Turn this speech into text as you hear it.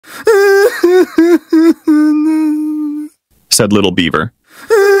said Little Beaver.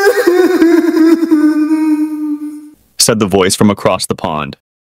 Said the voice from across the pond.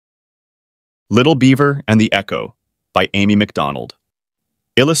 Little Beaver and the Echo by Amy MacDonald.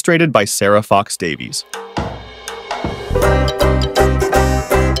 Illustrated by Sarah Fox-Davies.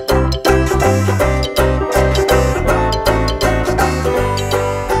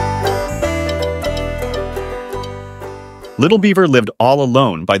 Little Beaver lived all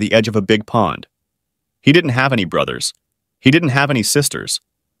alone by the edge of a big pond. He didn't have any brothers. He didn't have any sisters.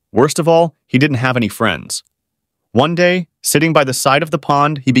 Worst of all, he didn't have any friends. One day, sitting by the side of the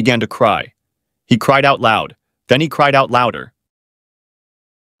pond, he began to cry. He cried out loud. Then he cried out louder.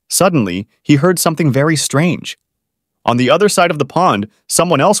 Suddenly, he heard something very strange. On the other side of the pond,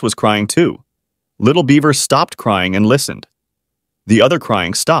 someone else was crying too. Little Beaver stopped crying and listened. The other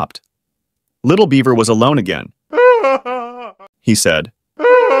crying stopped. Little Beaver was alone again. He said.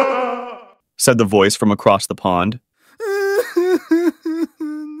 Said the voice from across the pond.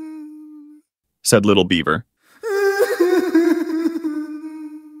 Said Little Beaver.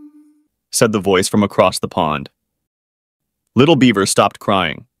 Said the voice from across the pond. Little Beaver stopped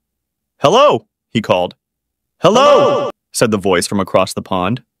crying. Hello, he called. Hello, said the voice from across the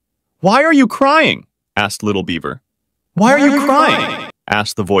pond. Why are you crying? Asked Little Beaver. Why are you crying?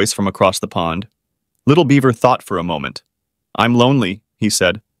 Asked the voice from across the pond. Little Beaver thought for a moment. I'm lonely, he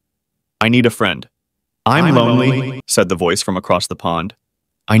said. I need a friend. I'm lonely, said the voice from across the pond.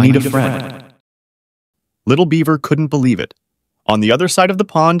 I need a friend. Little Beaver couldn't believe it. On the other side of the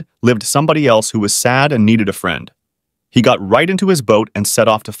pond lived somebody else who was sad and needed a friend. He got right into his boat and set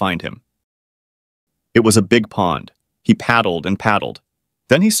off to find him. It was a big pond. He paddled and paddled.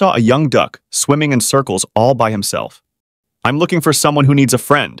 Then he saw a young duck swimming in circles all by himself. I'm looking for someone who needs a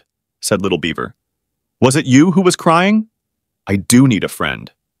friend, said Little Beaver. Was it you who was crying? I do need a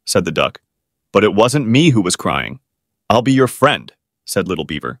friend, said the duck. But it wasn't me who was crying. I'll be your friend, said Little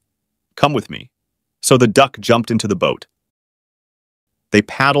Beaver. Come with me. So the duck jumped into the boat. They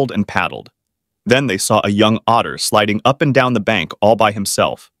paddled and paddled. Then they saw a young otter sliding up and down the bank all by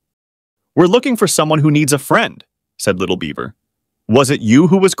himself. We're looking for someone who needs a friend, said Little Beaver. Was it you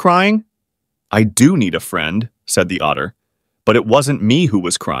who was crying? I do need a friend, said the otter. But it wasn't me who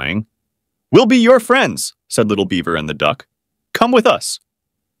was crying. We'll be your friends, said Little Beaver and the duck. Come with us.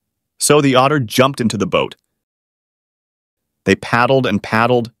 So the otter jumped into the boat. They paddled and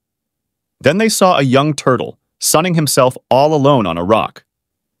paddled. Then they saw a young turtle sunning himself all alone on a rock.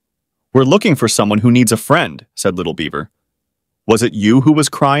 We're looking for someone who needs a friend, said Little Beaver. Was it you who was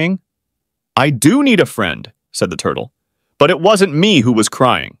crying? I do need a friend, said the turtle. But it wasn't me who was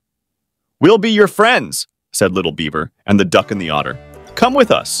crying. We'll be your friends, said Little Beaver and the duck and the otter. Come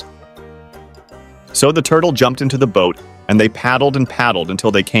with us. So the turtle jumped into the boat, and they paddled and paddled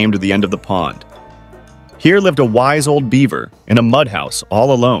until they came to the end of the pond. Here lived a wise old beaver in a mud house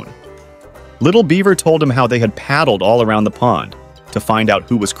all alone. Little Beaver told him how they had paddled all around the pond to find out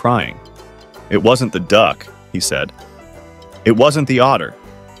who was crying. It wasn't the duck, he said. It wasn't the otter,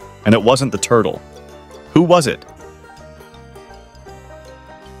 and it wasn't the turtle. Who was it?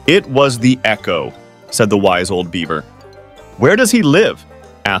 It was the Echo, said the wise old beaver. Where does he live?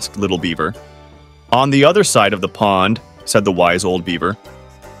 Asked Little Beaver. On the other side of the pond, said the wise old beaver.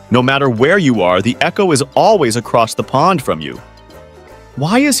 No matter where you are, the Echo is always across the pond from you.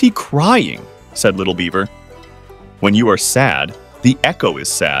 Why is he crying? Said Little Beaver. When you are sad, the Echo is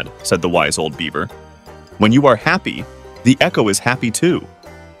sad, said the wise old beaver. When you are happy, the Echo is happy too.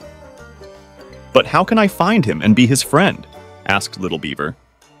 But how can I find him and be his friend? Asked Little Beaver.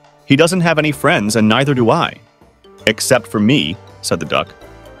 He doesn't have any friends, and neither do I. Except for me, said the duck.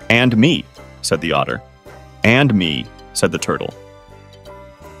 And me, said the otter. And me, said the turtle.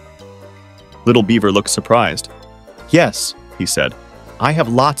 Little Beaver looked surprised. Yes, he said, I have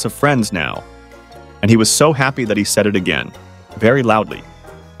lots of friends now. And he was so happy that he said it again, very loudly.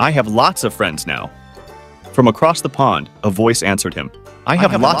 I have lots of friends now. From across the pond, a voice answered him. I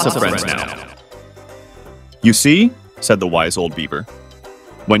have lots of friends now. You see, said the wise old beaver.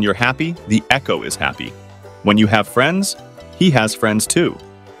 When you're happy, the Echo is happy. When you have friends, he has friends too.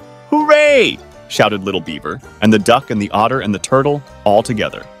 Hooray! Shouted Little Beaver, and the duck and the otter and the turtle all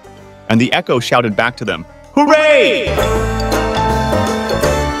together. And the Echo shouted back to them, Hooray!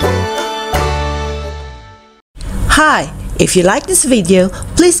 Hi, if you like this video,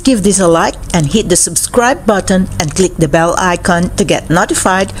 please give this a like and hit the subscribe button and click the bell icon to get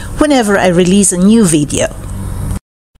notified whenever I release a new video.